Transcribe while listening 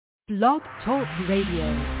Blog Talk Radio.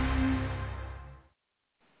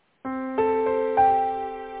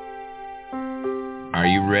 Are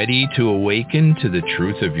you ready to awaken to the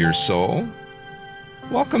truth of your soul?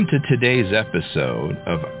 Welcome to today's episode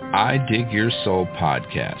of I Dig Your Soul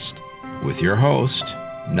podcast with your host,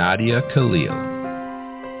 Nadia Khalil.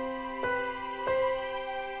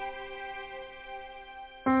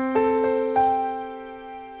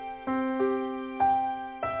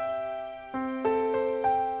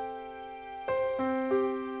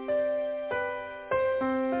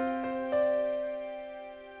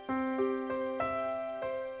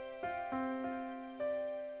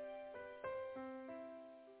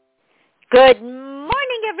 Good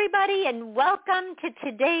morning, everybody, and welcome to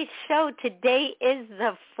today's show. Today is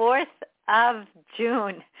the 4th of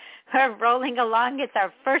June. We're rolling along. It's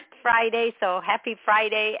our first Friday, so happy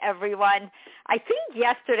Friday, everyone. I think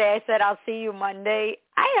yesterday I said I'll see you Monday.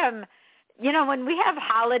 I am, when we have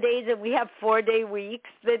holidays and we have 4-day weeks,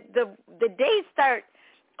 the days start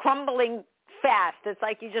crumbling fast. It's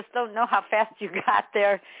like you just don't know how fast you got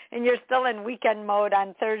there, and you're still in weekend mode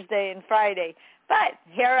on Thursday and Friday. But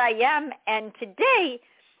here I am, and today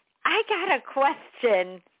I got a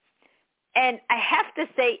question, and I have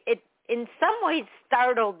to say it in some ways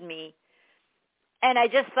startled me, and I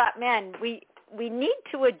just thought, man, we need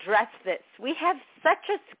to address this. We have such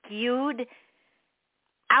a skewed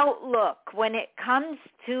outlook when it comes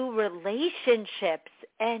to relationships,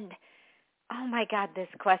 and oh my God, this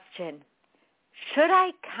question. Should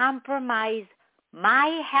I compromise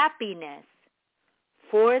my happiness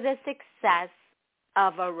for the success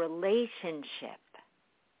of a relationship?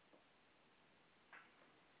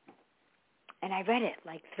 And I read it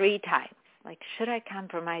like 3 times. Like, should I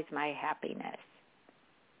compromise my happiness?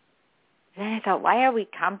 Then I thought, why are we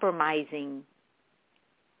compromising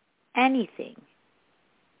anything?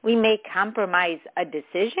 We may compromise a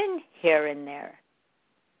decision here and there,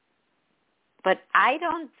 but I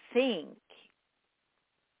don't think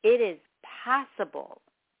it is possible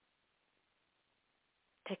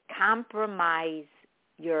to compromise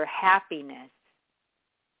your happiness,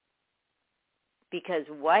 because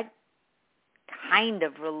what kind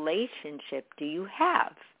of relationship do you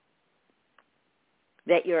have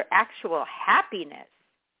that your actual happiness,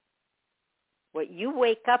 what you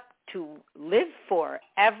wake up to live for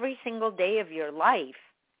every single day of your life,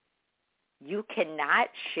 you cannot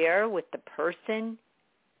share with the person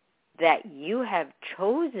that you have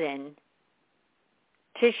chosen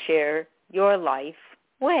to share your life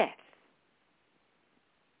with?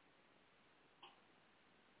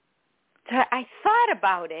 So I thought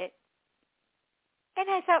about it, and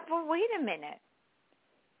I thought, well, wait a minute.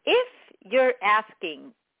 If you're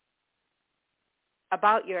asking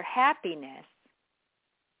about your happiness,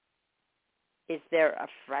 is there a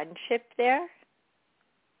friendship there?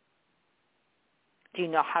 Do you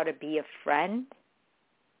know how to be a friend?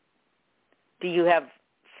 Do you have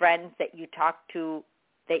friends that you talk to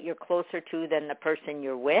that you're closer to than the person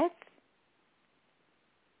you're with?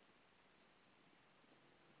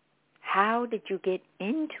 How did you get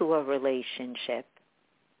into a relationship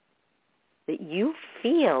that you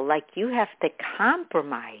feel like you have to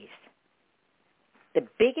compromise the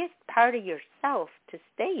biggest part of yourself to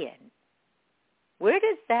stay in? Where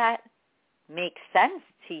does that make sense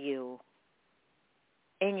to you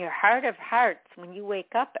in your heart of hearts when you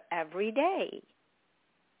wake up every day?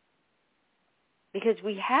 Because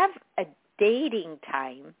we have a dating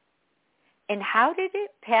time, and how did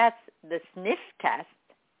it pass the sniff test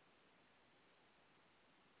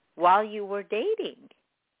while you were dating?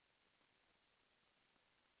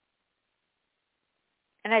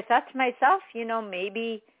 And I thought to myself,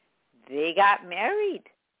 maybe they got married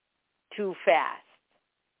too fast.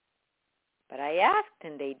 But I asked,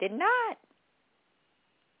 and they did not.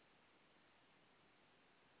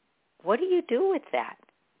 What do you do with that?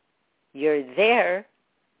 You're there,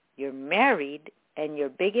 you're married, and your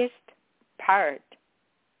biggest part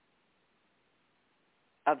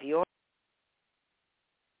of your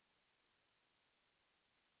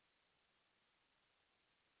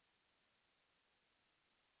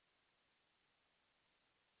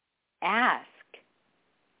ask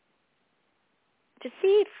to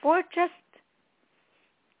see if we're just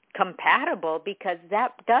compatible, because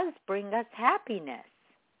that does bring us happiness.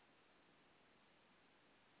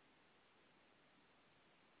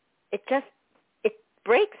 It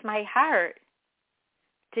breaks my heart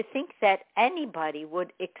to think that anybody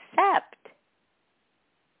would accept.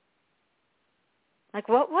 Like,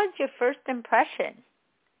 what was your first impression?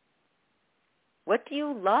 What do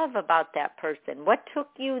you love about that person? What took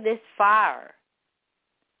you this far?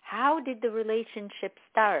 How did the relationship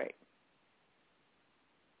start?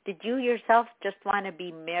 Did you yourself just want to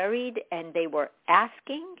be married and they were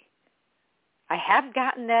asking? I have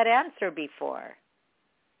gotten that answer before.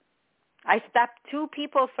 I stopped 2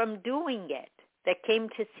 people from doing it that came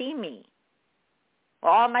to see me.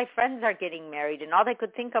 Well, all my friends are getting married, and all they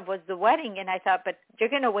could think of was the wedding. And I thought, but you're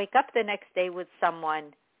going to wake up the next day with someone,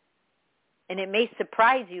 and it may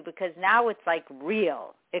surprise you because now it's like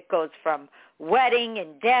real. It goes from wedding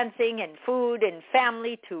and dancing and food and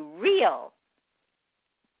family to real.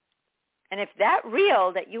 And if that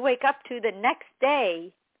real that you wake up to the next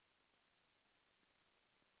day,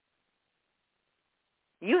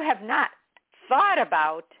 you have not thought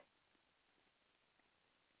about,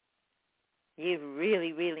 you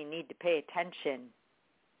really, really need to pay attention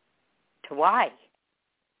to why.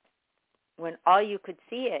 When all you could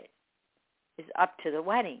see it is up to the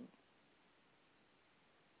wedding.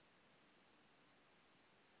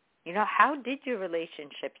 You know, how did your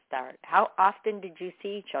relationship start? How often did you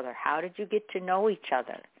see each other? How did you get to know each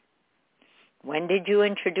other? When did you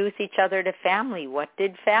introduce each other to family? What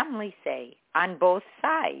did family say on both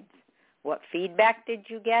sides? What feedback did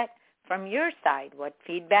you get from your side? What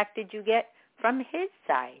feedback did you get from his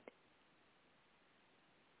side?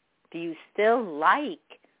 Do you still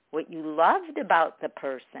like what you loved about the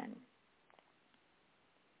person?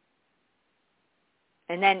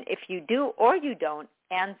 And then if you do or you don't,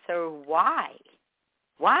 answer why.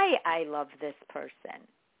 Why I love this person.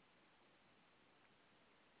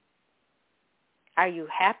 Are you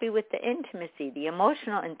happy with the intimacy, the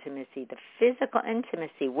emotional intimacy, the physical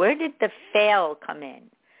intimacy? Where did the fail come in?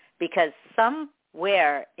 Because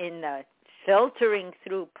somewhere in the filtering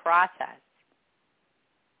through process,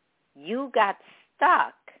 you got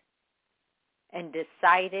stuck and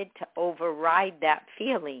decided to override that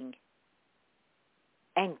feeling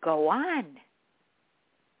and go on.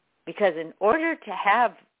 Because in order to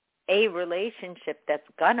have a relationship that's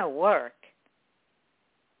going to work,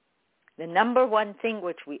 the number one thing,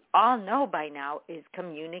 which we all know by now, is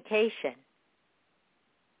communication.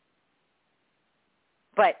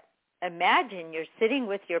 But imagine you're sitting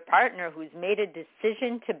with your partner who's made a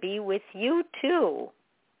decision to be with you too,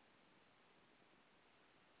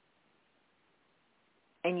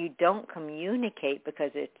 and you don't communicate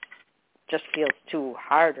because it just feels too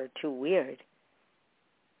hard or too weird,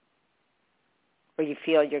 or you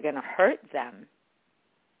feel you're going to hurt them,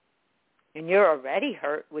 and you're already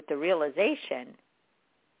hurt with the realization.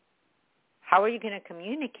 How are you going to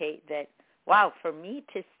communicate that, wow, for me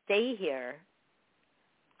to stay here,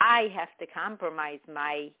 I have to compromise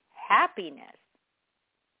my happiness?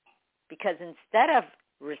 Because instead of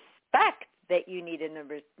respect that you need in a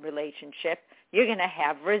relationship, you're going to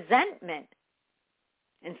have resentment.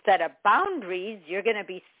 Instead of boundaries, you're going to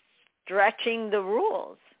be stretching the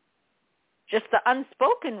rules. Just the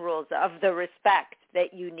unspoken rules of the respect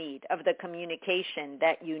that you need, of the communication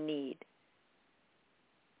that you need.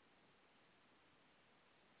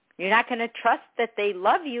 You're not going to trust that they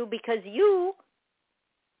love you because you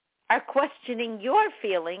are questioning your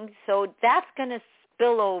feelings, so that's going to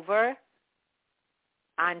spill over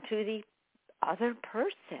onto the other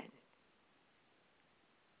person.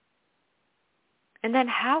 And then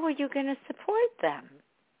how are you going to support them?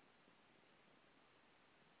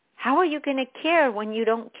 How are you going to care when you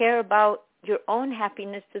don't care about your own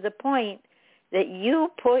happiness to the point that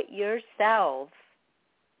you put yourself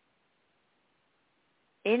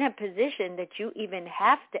in a position that you even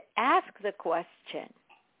have to ask the question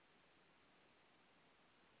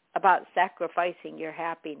about sacrificing your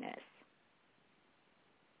happiness,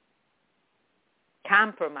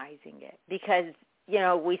 compromising it? Because, you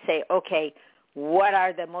know, we say, okay, what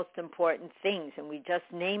are the most important things? And we just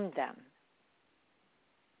named them.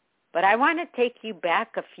 But I want to take you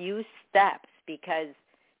back a few steps, because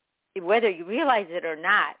whether you realize it or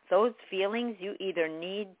not, those feelings, you either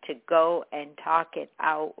need to go and talk it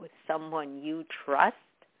out with someone you trust,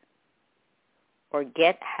 or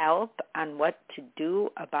get help on what to do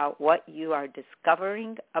about what you are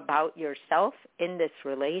discovering about yourself in this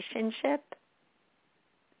relationship.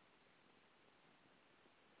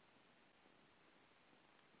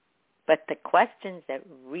 But the questions that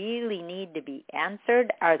really need to be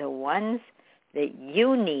answered are the ones that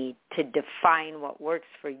you need to define what works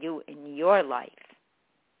for you in your life.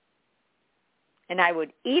 And I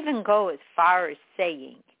would even go as far as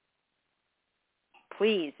saying,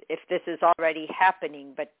 please, if this is already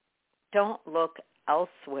happening, but don't look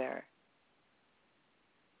elsewhere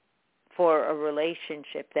for a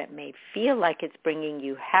relationship that may feel like it's bringing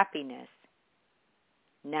you happiness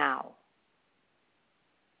now.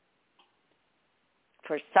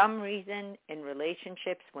 For some reason, in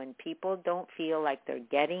relationships, when people don't feel like they're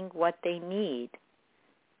getting what they need,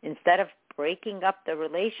 instead of breaking up the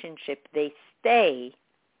relationship, they stay,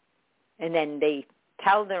 and then they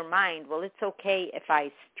tell their mind, well, it's okay if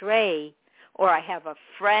I stray, or I have a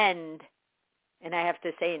friend, and I have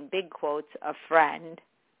to say in big quotes, a friend,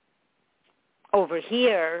 over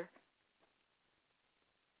here,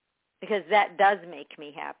 because that does make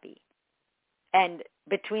me happy. And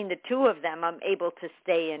between the two of them, I'm able to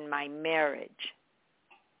stay in my marriage.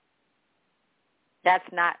 That's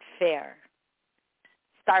not fair,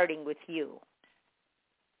 starting with you.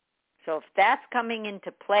 So if that's coming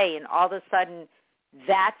into play and all of a sudden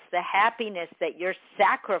that's the happiness that you're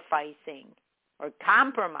sacrificing or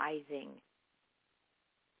compromising,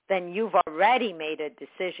 then you've already made a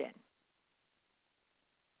decision.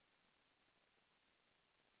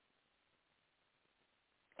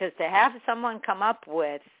 Because to have someone come up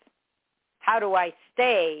with, how do I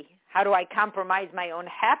stay? How do I compromise my own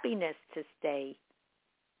happiness to stay?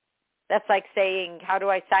 That's like saying, how do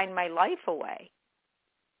I sign my life away?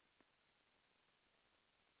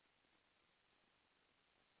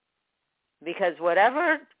 Because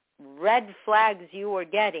whatever red flags you were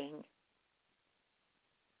getting,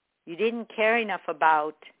 you didn't care enough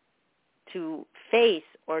about to face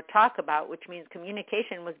or talk about, which means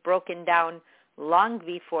communication was broken down long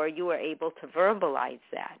before you were able to verbalize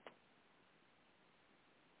that.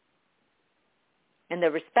 And the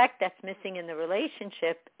respect that's missing in the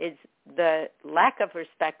relationship is the lack of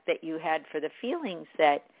respect that you had for the feelings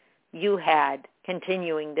that you had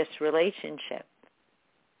continuing this relationship.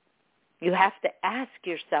 You have to ask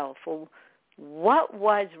yourself, well, what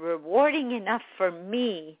was rewarding enough for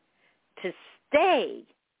me to stay,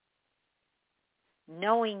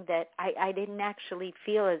 knowing that I didn't actually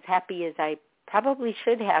feel as happy as I probably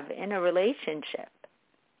should have in a relationship?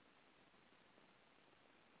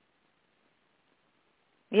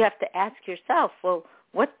 You have to ask yourself, well,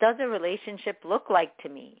 what does a relationship look like to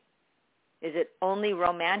me? Is it only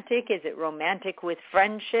romantic? Is it romantic with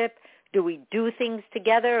friendship? Do we do things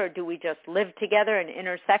together, or do we just live together and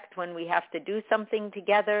intersect when we have to do something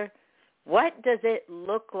together? What does it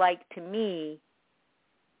look like to me,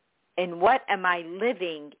 and what am I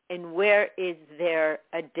living, and where is there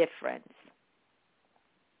a difference?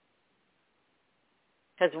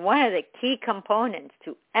 Because one of the key components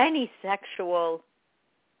to any sexual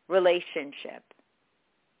relationship,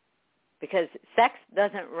 because sex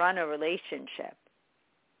doesn't run a relationship,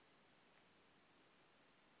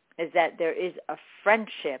 is that there is a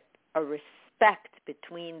friendship, a respect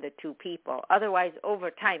between the two people. Otherwise,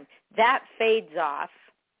 over time, that fades off.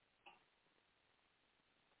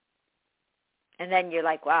 And then you're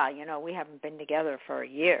like, wow, we haven't been together for a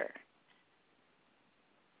year.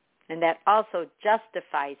 And that also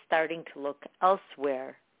justifies starting to look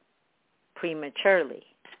elsewhere prematurely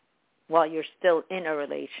while you're still in a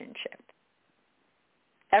relationship.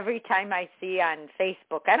 Every time I see on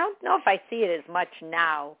Facebook, I don't know if I see it as much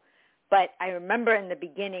now, but I remember in the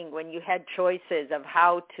beginning when you had choices of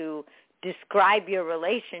how to describe your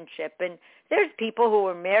relationship, and there's people who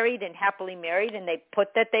were married and happily married, and they put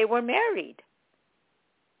that they were married.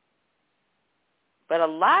 But a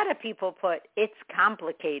lot of people put, it's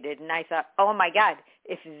complicated, and I thought, oh my God,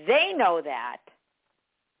 if they know that,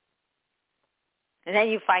 and then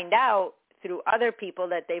you find out through other people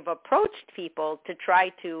that they've approached people to try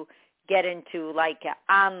to get into like an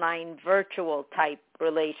online virtual type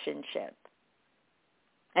relationship.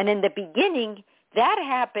 And in the beginning, that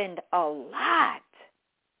happened a lot.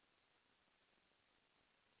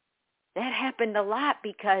 That happened a lot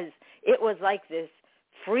because it was like this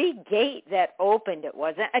free gate that opened. It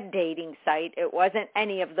wasn't a dating site. It wasn't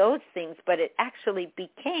any of those things, but it actually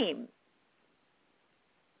became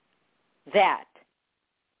that.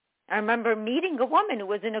 I remember meeting a woman who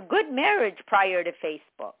was in a good marriage prior to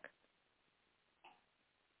Facebook.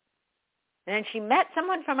 And then she met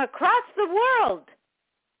someone from across the world.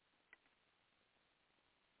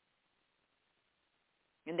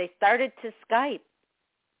 And they started to Skype.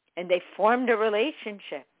 And they formed a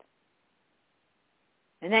relationship.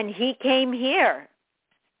 And then he came here.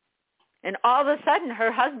 And all of a sudden,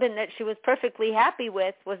 her husband that she was perfectly happy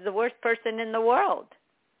with was the worst person in the world.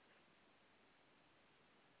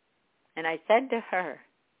 And I said to her,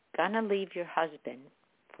 gonna leave your husband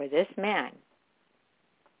for this man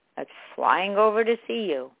that's flying over to see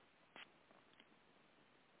you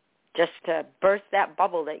just to burst that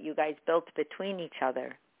bubble that you guys built between each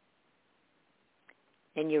other.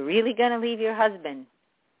 And you're really gonna leave your husband.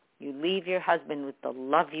 You leave your husband with the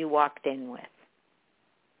love you walked in with.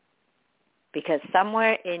 Because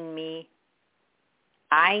somewhere in me,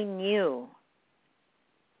 I knew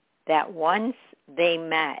that once they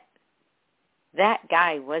met, that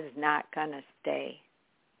guy was not going to stay.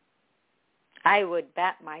 I would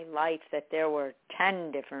bet my life that there were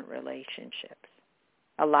 10 different relationships.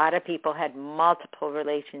 A lot of people had multiple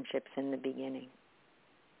relationships in the beginning.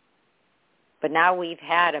 But now we've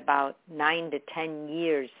had about 9 to 10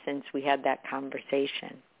 years since we had that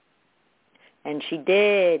conversation. And she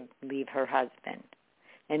did leave her husband.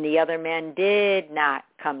 And the other man did not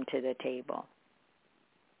come to the table.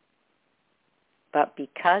 But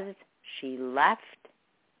because she left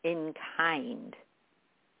in kind,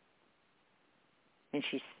 and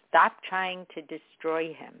she stopped trying to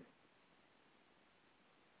destroy him,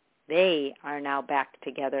 they are now back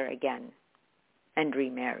together again and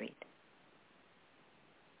remarried.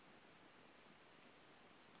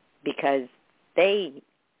 Because they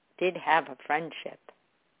did have a friendship.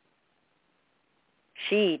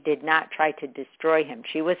 She did not try to destroy him.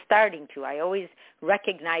 She was starting to. I always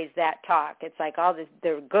recognize that talk. It's like all this,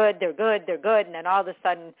 they're good, and then all of a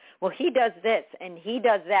sudden, well, he does this and he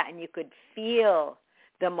does that, and you could feel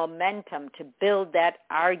the momentum to build that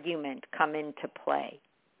argument come into play.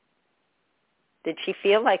 Did she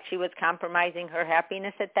feel like she was compromising her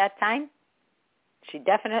happiness at that time? She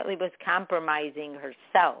definitely was compromising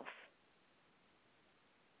herself.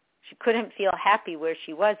 She couldn't feel happy where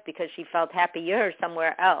she was because she felt happier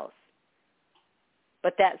somewhere else.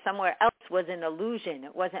 But that somewhere else was an illusion.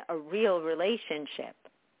 It wasn't a real relationship.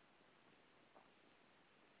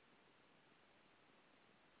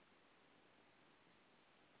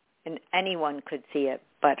 And anyone could see it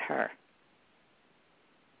but her.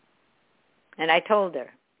 And I told her,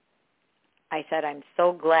 I said, I'm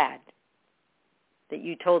so glad that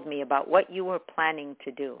you told me about what you were planning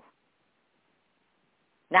to do.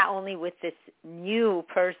 Not only with this new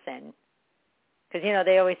person, because, you know,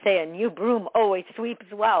 they always say a new broom always sweeps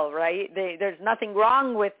well, right? There's nothing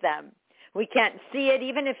wrong with them. We can't see it.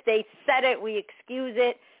 Even if they said it, we excuse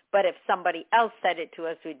it. But if somebody else said it to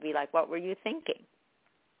us, we'd be like, what were you thinking?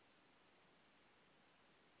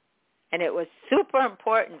 And it was super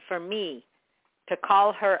important for me to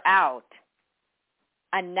call her out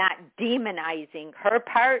on not demonizing her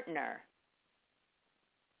partner.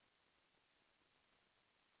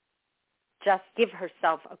 Just give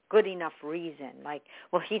herself a good enough reason. Like,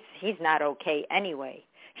 well, he's not okay anyway.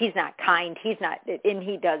 He's not kind. He's not, and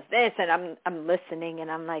he does this, and I'm listening,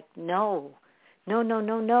 and I'm like, no. You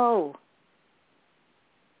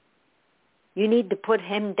need to put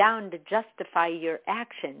him down to justify your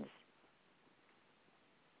actions.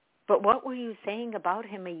 But what were you saying about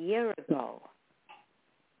him a year ago,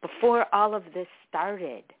 before all of this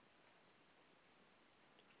started?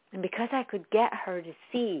 And because I could get her to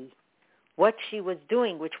see what she was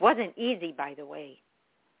doing, which wasn't easy, by the way,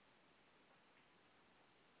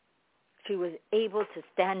 she was able to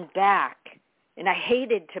stand back. And I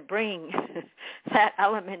hated to bring that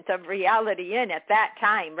element of reality in at that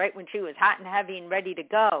time, right when she was hot and heavy and ready to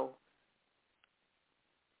go.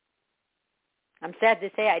 I'm sad to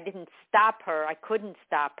say I didn't stop her. I couldn't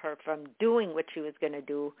stop her from doing what she was going to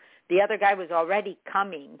do. The other guy was already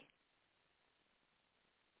coming.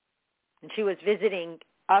 And she was visiting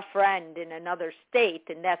a friend in another state,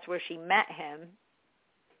 and that's where she met him.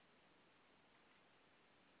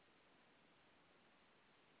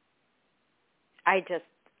 I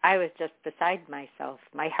was just beside myself.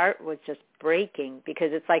 My heart was just breaking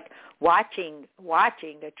because it's like watching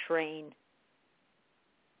a train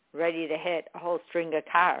ready to hit a whole string of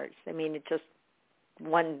cars. I mean, it's just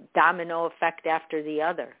one domino effect after the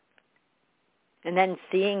other. And then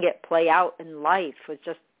seeing it play out in life was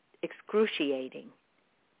just excruciating.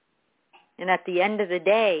 And at the end of the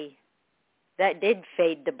day, that did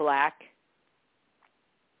fade to black.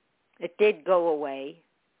 It did go away.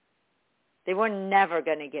 They were never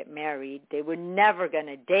going to get married. They were never going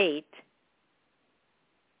to date.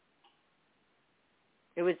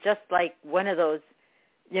 It was just like one of those,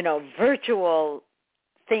 virtual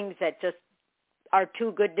things that just are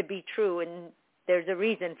too good to be true, and there's a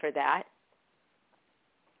reason for that.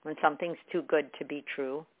 When something's too good to be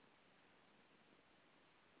true.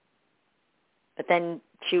 But then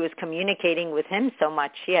she was communicating with him so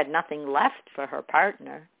much, she had nothing left for her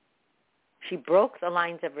partner. She broke the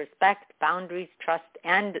lines of respect, boundaries, trust,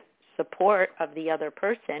 and support of the other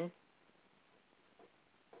person.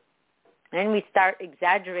 And we start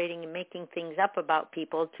exaggerating and making things up about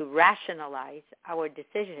people to rationalize our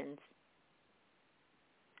decisions.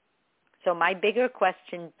 So my bigger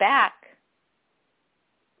question back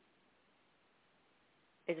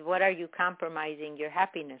is, what are you compromising your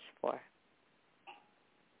happiness for?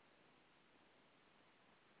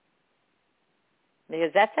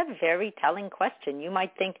 Because that's a very telling question. You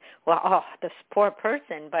might think, well, this poor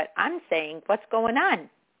person, but I'm saying, what's going on?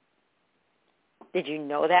 Did you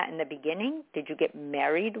know that in the beginning? Did you get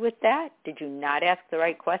married with that? Did you not ask the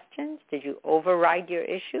right questions? Did you override your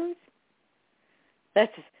issues?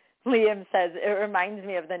 That's, Liam says, it reminds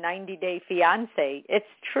me of the 90-Day Fiancé. It's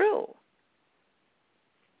true.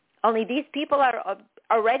 Only these people are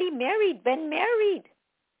already married, been married.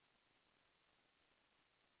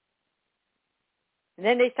 And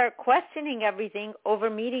then they start questioning everything over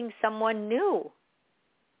meeting someone new.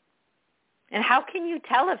 And how can you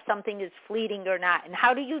tell if something is fleeting or not? And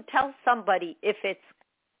how do you tell somebody if it's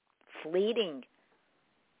fleeting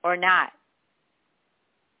or not?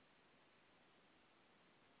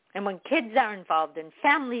 And when kids are involved and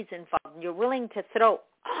families involved, and you're willing to throw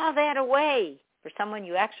all that away for someone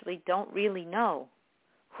you actually don't really know,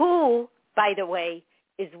 who, by the way,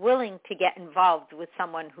 is willing to get involved with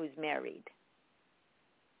someone who's married,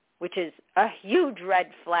 which is a huge red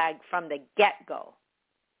flag from the get-go.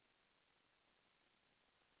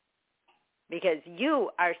 Because you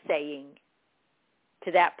are saying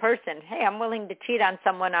to that person, hey, I'm willing to cheat on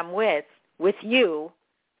someone I'm with you.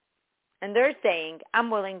 And they're saying,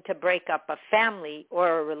 I'm willing to break up a family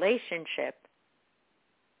or a relationship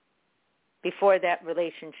before that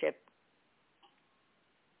relationship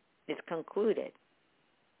is concluded.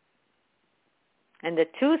 And the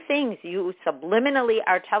two things you subliminally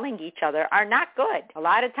are telling each other are not good. A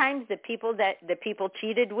lot of times the people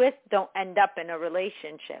cheated with don't end up in a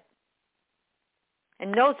relationship.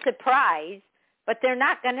 And no surprise, but they're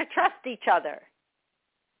not going to trust each other.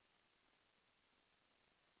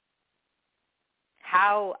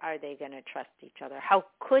 How are they going to trust each other? How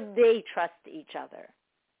could they trust each other?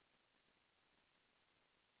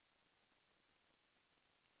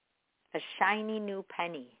 A shiny new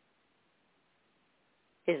penny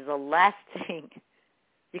is the last thing.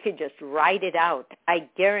 You could just write it out. I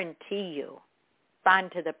guarantee you.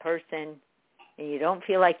 Respond to the person, and you don't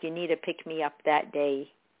feel like you need to pick me up that day,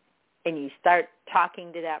 and you start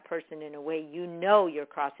talking to that person in a way you know you're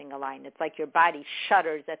crossing a line. It's like your body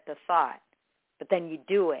shudders at the thought, but then you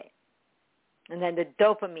do it. And then the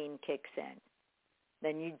dopamine kicks in.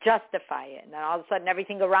 Then you justify it, and then all of a sudden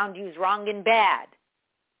everything around you is wrong and bad.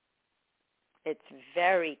 It's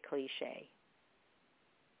very cliche.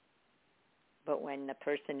 But when the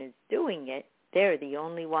person is doing it, they're the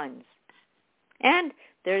only ones. And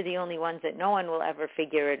they're the only ones that no one will ever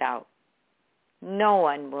figure it out. No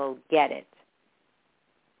one will get it.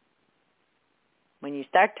 When you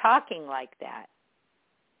start talking like that,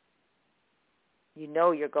 you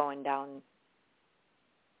know you're going down,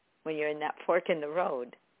 when you're in that fork in the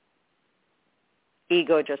road.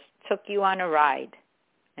 Ego just took you on a ride,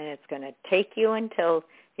 and it's going to take you until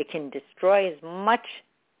it can destroy as much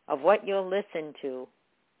of what you'll listen to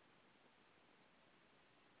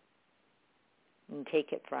and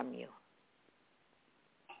take it from you.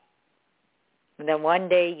 And then one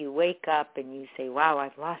day you wake up and you say, wow,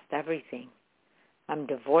 I've lost everything. I'm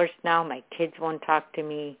divorced now. My kids won't talk to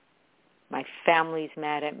me. My family's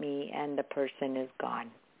mad at me, and the person is gone.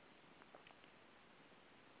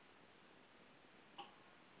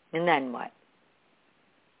 And then what?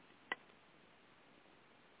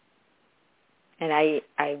 And I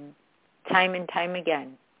time and time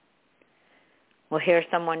again, will hear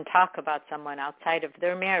someone talk about someone outside of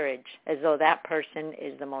their marriage as though that person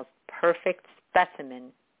is the most perfect specimen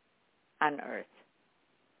on earth.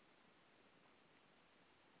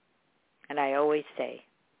 And I always say,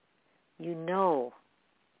 you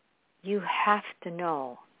have to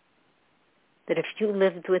know that if you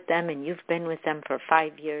lived with them and you've been with them for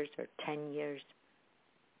 5 years or 10 years,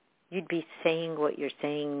 you'd be saying what you're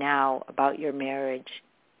saying now about your marriage,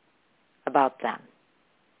 about them.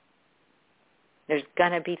 There's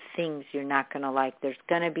going to be things you're not going to like. There's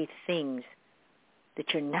going to be things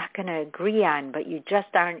that you're not going to agree on, but you just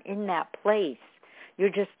aren't in that place. You're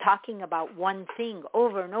just talking about one thing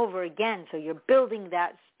over and over again, so you're building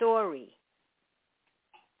that story.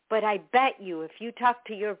 But I bet you if you talk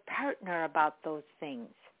to your partner about those things,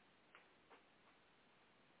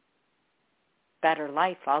 better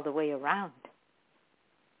life all the way around.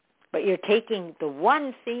 But you're taking the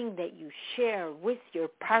one thing that you share with your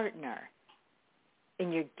partner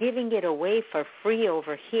and you're giving it away for free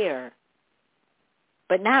over here,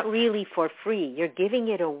 but not really for free. You're giving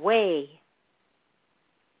it away.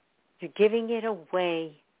 You're giving it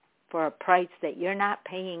away for a price that you're not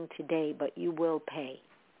paying today, but you will pay.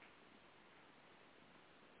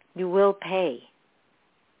 You will pay.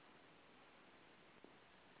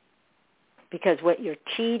 Because what you're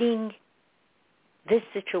cheating this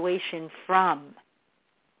situation from,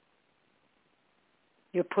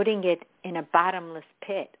 you're putting it in a bottomless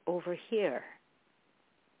pit over here.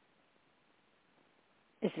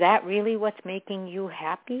 Is that really what's making you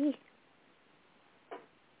happy?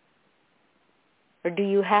 Or do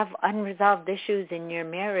you have unresolved issues in your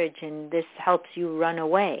marriage and this helps you run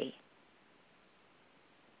away?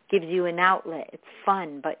 Gives you an outlet. It's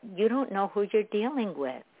fun, but you don't know who you're dealing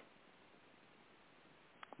with.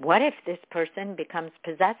 What if this person becomes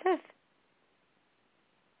possessive?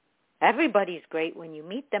 Everybody's great when you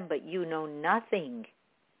meet them, but you know nothing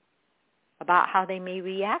about how they may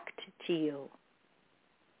react to you.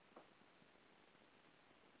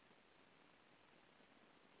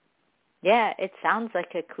 Yeah, it sounds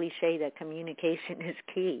like a cliche that communication is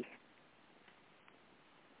key.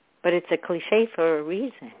 But it's a cliche for a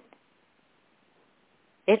reason.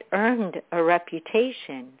 It earned a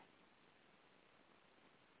reputation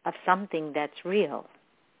of something that's real.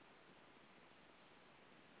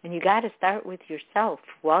 And you got to start with yourself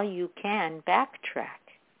while you can backtrack.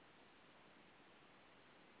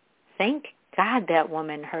 Thank God that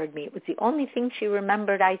woman heard me. It was the only thing she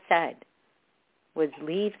remembered I said was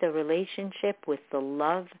leave the relationship with the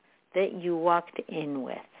love that you walked in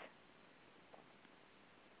with.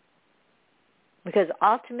 Because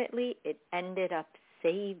ultimately it ended up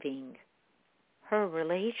saving her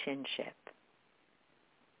relationship.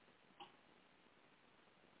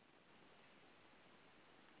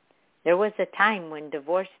 There was a time when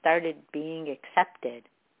divorce started being accepted.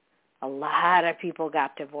 A lot of people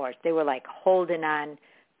got divorced. They were like holding on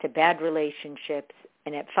to bad relationships,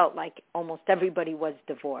 and it felt like almost everybody was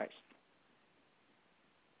divorced.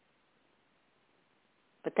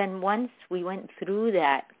 But then once we went through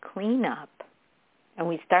that cleanup and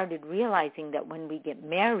we started realizing that when we get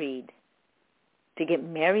married, to get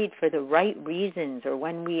married for the right reasons, or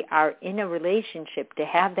when we are in a relationship, to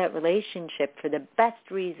have that relationship for the best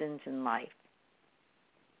reasons in life.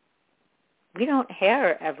 We don't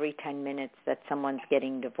hear every 10 minutes that someone's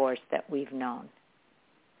getting divorced that we've known.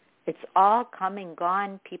 It's all come and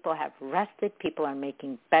gone. People have rested. People are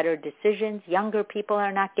making better decisions. Younger people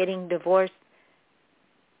are not getting divorced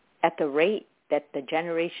at the rate that the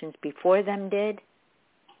generations before them did.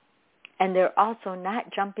 And they're also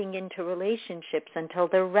not jumping into relationships until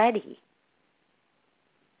they're ready.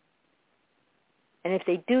 And if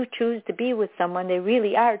they do choose to be with someone, they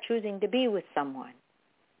really are choosing to be with someone.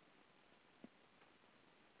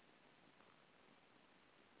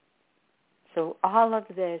 So all of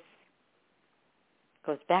this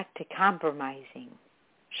goes back to compromising.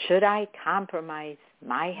 Should I compromise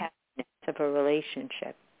my happiness of a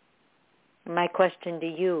relationship? And my question to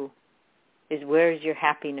you is, where is your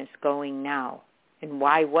happiness going now? And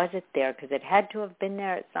why was it there? Because it had to have been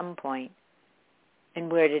there at some point.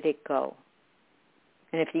 And where did it go?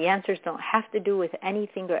 And if the answers don't have to do with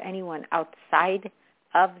anything or anyone outside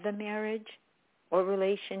of the marriage or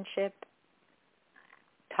relationship,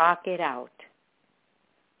 talk it out.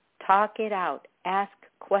 Talk it out. Ask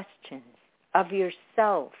questions of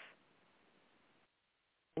yourself.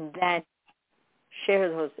 And then share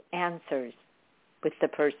those answers with the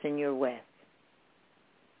person you're with.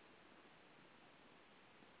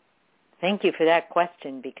 Thank you for that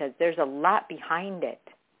question, because there's a lot behind it.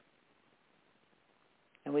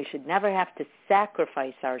 And we should never have to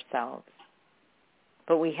sacrifice ourselves.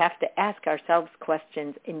 But we have to ask ourselves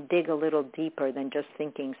questions and dig a little deeper than just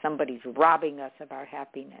thinking somebody's robbing us of our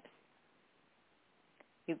happiness.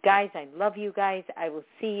 You guys, I love you guys. I will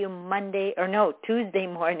see you Tuesday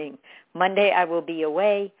morning. Monday I will be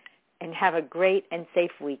away, and have a great and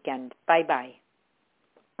safe weekend. Bye-bye.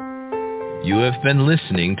 You have been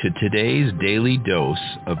listening to today's daily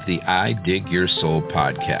dose of the I Dig Your Soul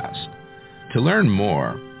podcast. To learn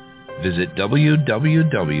more, visit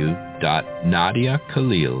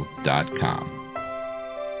www.nadiakhalil.com.